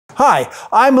Hi,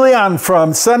 I'm Leon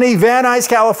from sunny Van Nuys,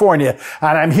 California,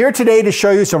 and I'm here today to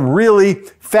show you some really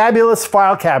fabulous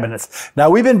file cabinets. Now,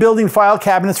 we've been building file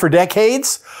cabinets for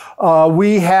decades.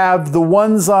 We have the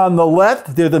ones on the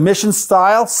left. They're the Mission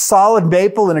style, solid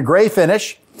maple in a gray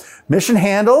finish. Mission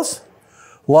handles,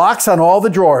 locks on all the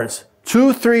drawers,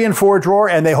 2, 3, and 4 drawer,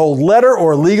 and they hold letter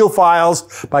or legal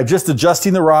files by just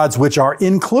adjusting the rods, which are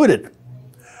included.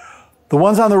 The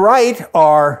ones on the right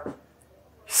are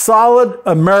solid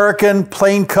American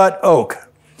plain cut oak.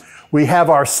 We have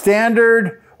our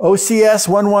standard OCS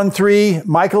 113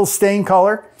 Michaels stain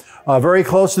color, very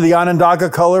close to the Onondaga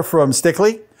color from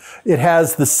Stickley. It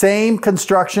has the same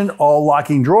construction, all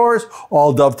locking drawers,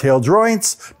 all dovetail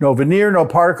joints, no veneer, no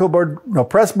particle board, no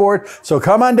press board. So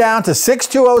come on down to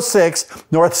 6206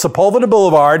 North Sepulveda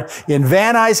Boulevard in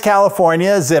Van Nuys,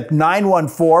 California, zip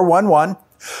 91411.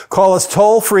 Call us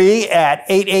toll-free at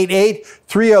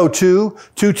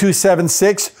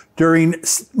 888-302-2276 during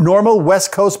normal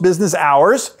West Coast business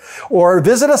hours, or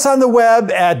visit us on the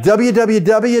web at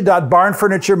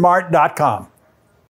www.barnfurnituremart.com.